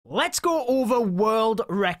Let's go over world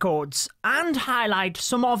records and highlight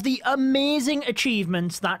some of the amazing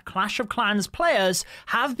achievements that Clash of Clans players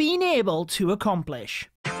have been able to accomplish.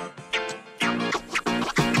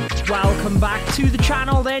 Welcome back to the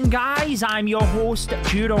channel then, guys. I'm your host,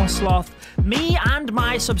 Judo Sloth. Me and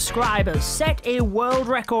my subscribers set a world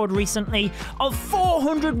record recently of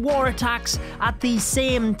 400 war attacks at the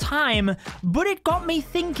same time, but it got me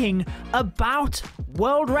thinking about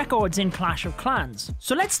world records in Clash of Clans.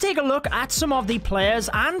 So let's take a look at some of the players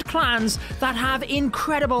and clans that have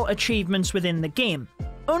incredible achievements within the game.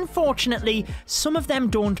 Unfortunately, some of them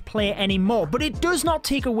don't play anymore, but it does not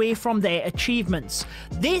take away from their achievements.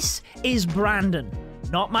 This is Brandon.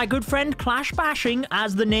 Not my good friend Clash Bashing,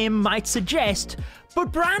 as the name might suggest,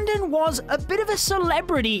 but Brandon was a bit of a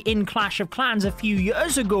celebrity in Clash of Clans a few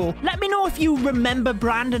years ago. Let me know if you remember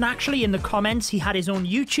Brandon actually in the comments. He had his own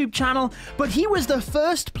YouTube channel, but he was the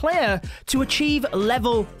first player to achieve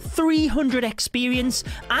level 300 experience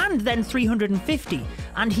and then 350.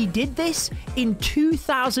 And he did this in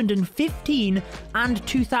 2015 and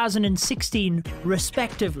 2016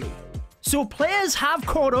 respectively. So players have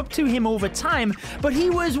caught up to him over time, but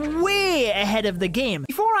he was way ahead of the game.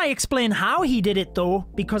 Before I explain how he did it though,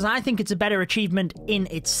 because I think it's a better achievement in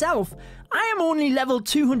itself, I am only level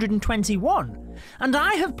 221, and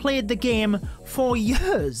I have played the game for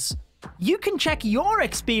years. You can check your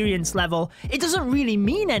experience level, it doesn't really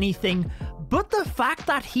mean anything, but the fact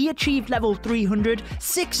that he achieved level 300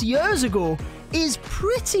 6 years ago is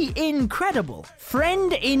pretty incredible.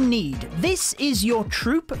 Friend in need. This is your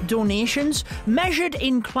troop donations measured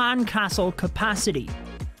in clan castle capacity.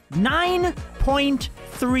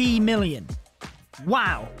 9.3 million.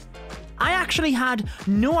 Wow. I actually had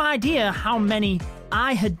no idea how many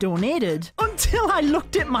I had donated until I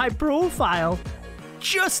looked at my profile.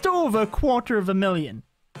 Just over 250,000.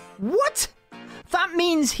 What? That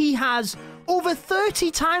means he has over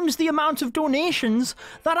 30 times the amount of donations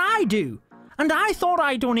that I do. And I thought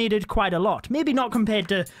I donated quite a lot. Maybe not compared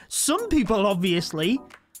to some people, obviously.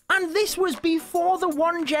 And this was before the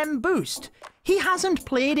 1 gem boost. He hasn't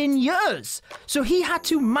played in years. So he had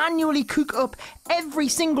to manually cook up every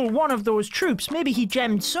single one of those troops. Maybe he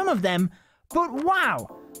gemmed some of them. But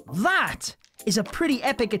wow, that is a pretty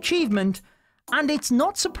epic achievement. And it's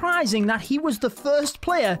not surprising that he was the first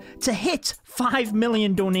player to hit 5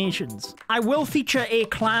 million donations. I will feature a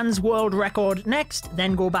clan's world record next,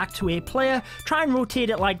 then go back to a player, try and rotate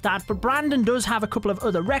it like that, but Brandon does have a couple of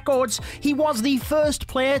other records. He was the first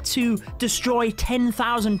player to destroy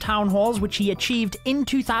 10,000 town halls, which he achieved in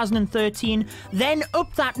 2013, then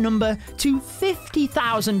up that number to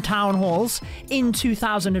 50,000 town halls in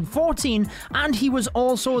 2014, and he was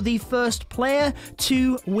also the first player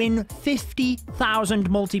to win 50,000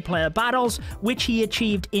 multiplayer battles, which he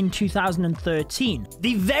achieved in 2013.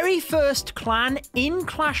 The very first clan in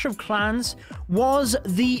Clash of Clans was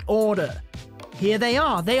the Order. Here they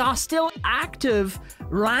are. They are still active.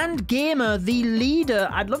 Land Gamer, the leader.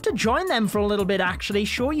 I'd love to join them for a little bit, actually,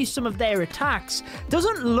 show you some of their attacks.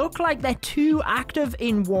 Doesn't look like they're too active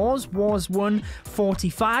in Wars 1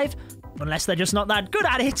 45. Unless they're just not that good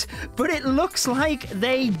at it, but it looks like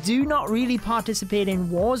they do not really participate in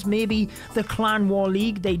wars. Maybe the Clan War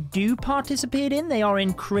League they do participate in. They are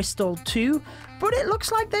in Crystal 2, but it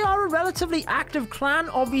looks like they are a relatively active clan,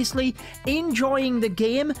 obviously enjoying the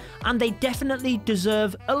game, and they definitely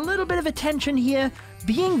deserve a little bit of attention here.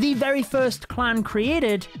 Being the very first clan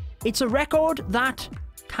created, it's a record that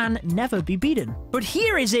can never be beaten. But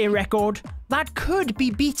here is a record that could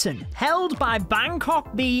be beaten, held by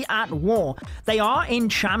Bangkok B at War. They are in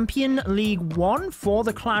Champion League 1 for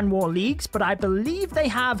the Clan War Leagues, but I believe they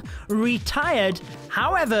have retired.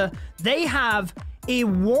 However, they have a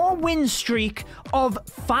war win streak of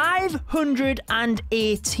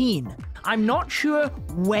 518. I'm not sure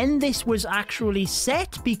when this was actually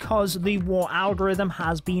set because the war algorithm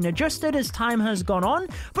has been adjusted as time has gone on,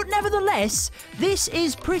 but nevertheless, this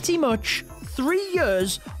is pretty much 3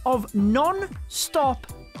 years of non-stop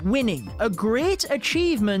winning. A great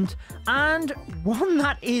achievement and one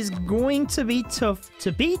that is going to be tough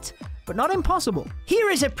to beat, but not impossible.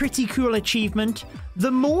 Here is a pretty cool achievement.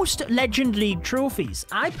 The most Legend League trophies.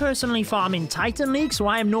 I personally farm in Titan League, so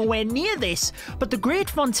I am nowhere near this, but the Great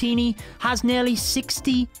Fontini has nearly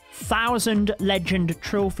 60,000 Legend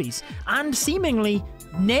trophies, and seemingly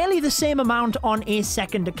nearly the same amount on a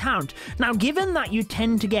second account. Now, given that you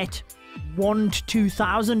tend to get 1 to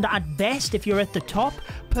 2,000 at best if you're at the top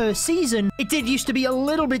per season. It did used to be a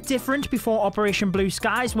little bit different before Operation Blue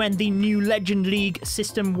Skies when the new Legend League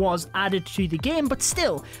system was added to the game, but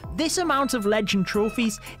still, this amount of Legend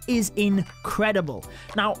trophies is incredible.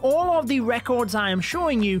 Now, all of the records I am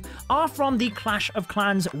showing you are from the Clash of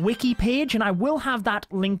Clans wiki page, and I will have that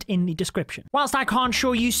linked in the description. Whilst I can't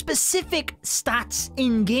show you specific stats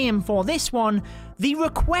in-game for this one, the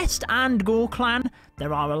Request and Go clan,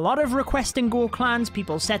 there are a lot of Request and Go clans.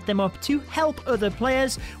 People set them up to help other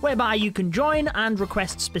players, whereby you can join and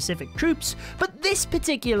request specific troops, but this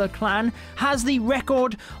particular clan has the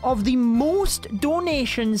record of the most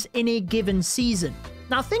donations in a given season.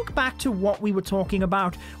 Now think back to what we were talking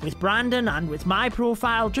about with Brandon and with my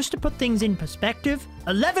profile, just to put things in perspective.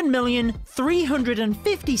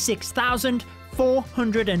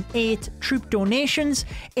 11,356,408 troop donations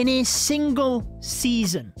in a single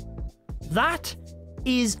season. That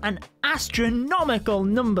is an astronomical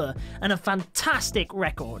number and a fantastic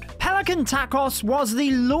record. Pelican Tacos was the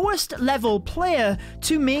lowest level player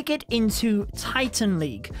to make it into Titan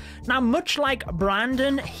League. Now, much like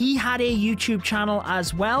Brandon, he had a YouTube channel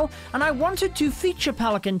as well, and I wanted to feature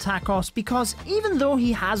Pelican Tacos because even though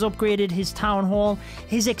he has upgraded his Town Hall,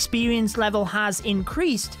 his experience level has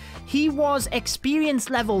increased. He was experience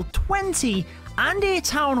level 20 and a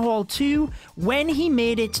Town Hall 2 when he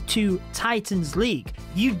made it to Titans League.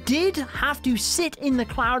 You did have to sit in the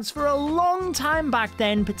clouds for a long time back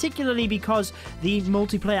then, particularly because the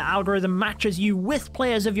multiplayer algorithm matches you with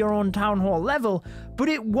players of your own Town Hall level, but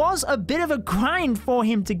it was a bit of a grind for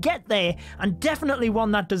him to get there, and definitely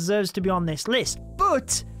one that deserves to be on this list.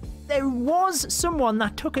 But there was someone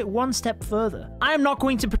that took it one step further. I am not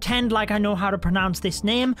going to pretend like I know how to pronounce this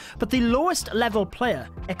name, but the lowest level player,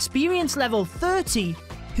 experience level 30,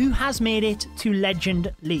 who has made it to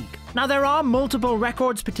Legend League. Now, there are multiple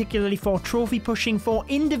records, particularly for trophy pushing for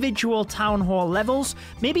individual Town Hall levels.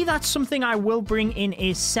 Maybe that's something I will bring in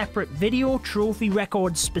a separate video, trophy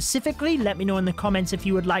records specifically. Let me know in the comments if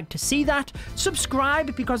you would like to see that.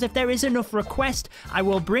 Subscribe, because if there is enough request, I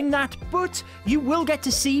will bring that, but you will get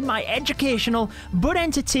to see my educational but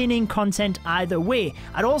entertaining content either way.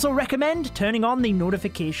 I'd also recommend turning on the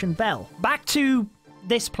notification bell. Back to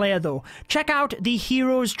this player though. Check out the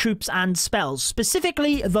heroes, troops and spells,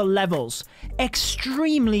 specifically the levels.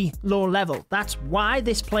 Extremely low level. That's why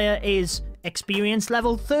this player is experience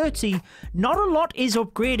level 30. Not a lot is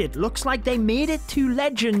upgraded. Looks like they made it to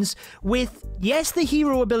legends with, yes, the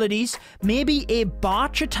hero abilities, maybe a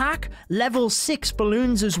Barch attack, level 6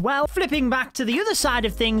 balloons as well. Flipping back to the other side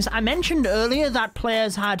of things, I mentioned earlier that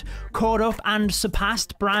players had caught up and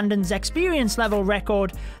surpassed Brandon's experience level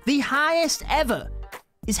record. The highest ever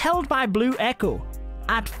is held by Blue Echo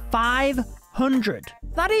at 500.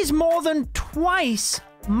 That is more than twice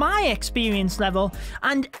my experience level,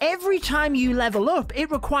 and every time you level up,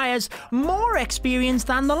 it requires more experience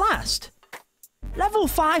than the last. Level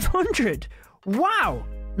 500. Wow.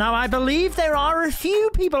 Now, I believe there are a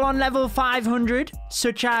few people on level 500,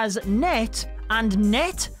 such as Net, and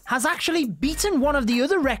Net has actually beaten one of the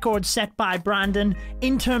other records set by Brandon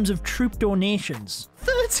in terms of troop donations.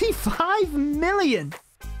 35 million.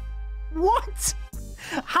 What?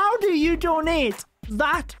 How do you donate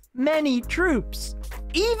that many troops?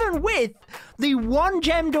 Even with the 1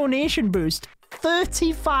 gem donation boost,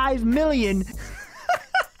 35 million.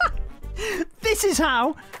 This is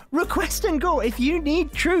how. Request and Go. If you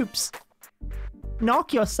need troops,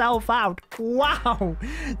 knock yourself out. Wow.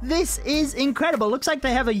 This is incredible. Looks like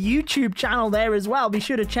they have a YouTube channel there as well. Be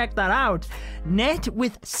sure to check that out. Net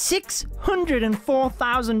with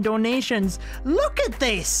 604,000 donations. Look at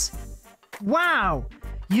this. Wow.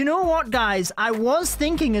 You know what, guys? I was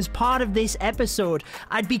thinking as part of this episode,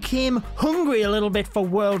 I became hungry a little bit for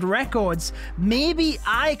world records. Maybe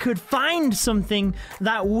I could find something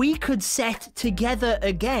that we could set together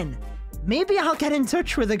again. Maybe I'll get in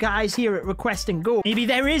touch with the guys here at Request and Go. Maybe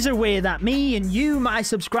there is a way that me and you, my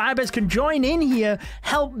subscribers, can join in here,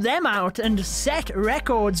 help them out, and set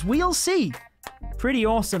records. We'll see. Pretty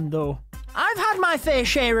awesome, though. I've had my fair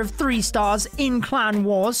share of 3 stars in Clan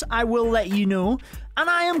Wars, I will let you know, and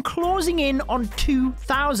I am closing in on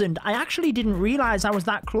 2,000. I actually didn't realize I was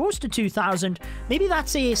that close to 2,000. Maybe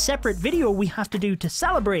that's a separate video we have to do to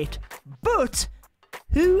celebrate. But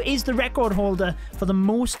who is the record holder for the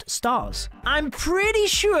most stars? I'm pretty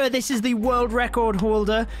sure this is the world record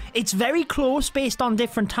holder. It's very close based on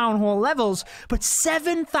different Town Hall levels, but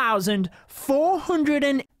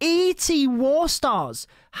 7,480 war stars.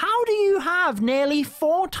 How do you have nearly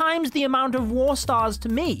 4 times the amount of war stars to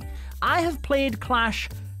me? I have played Clash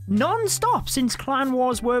non-stop since Clan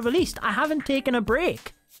Wars were released. I haven't taken a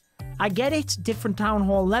break. I get it, different Town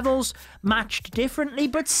Hall levels, matched differently,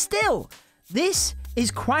 but still, this is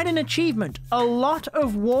quite an achievement. A lot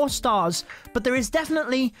of war stars, but there is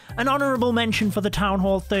definitely an honourable mention for the Town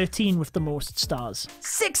Hall 13 with the most stars.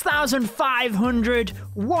 6,500,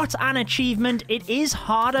 what an achievement. It is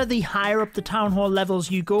harder the higher up the Town Hall levels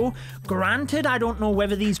you go. Granted, I don't know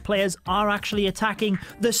whether these players are actually attacking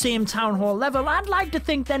the same Town Hall level. I'd like to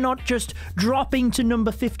think they're not just dropping to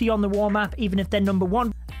number 50 on the war map, even if they're number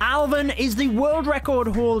 1. Alvin is the world record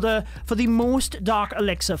holder for the most Dark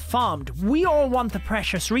Elixir farmed. We all want the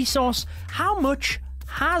precious resource. How much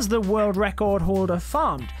has the world record holder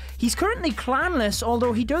farmed? He's currently clanless,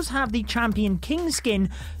 although he does have the Champion King skin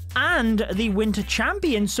and the Winter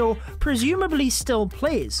Champion, so presumably still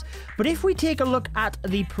plays. But if we take a look at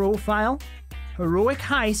the profile, Heroic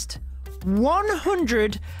Heist,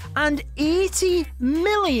 180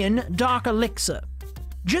 million Dark Elixir.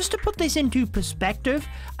 Just to put this into perspective,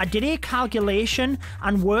 I did a calculation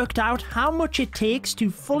and worked out how much it takes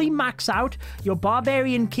to fully max out your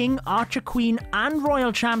Barbarian King, Archer Queen, and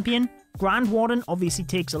Royal Champion. Grand Warden obviously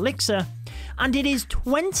takes Elixir, and it is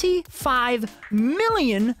 25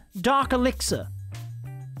 million Dark Elixir.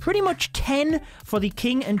 Pretty much 10 for the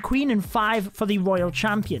King and Queen and 5 for the Royal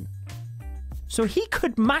Champion. So he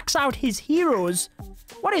could max out his heroes,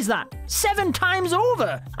 what is that, 7 times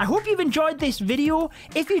over? I hope you've enjoyed this video.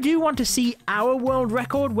 If you do want to see our world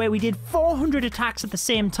record where we did 400 attacks at the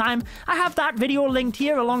same time, I have that video linked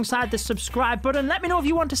here alongside the subscribe button. Let me know if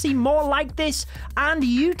you want to see more like this, and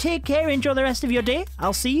you take care, enjoy the rest of your day.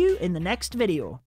 I'll see you in the next video.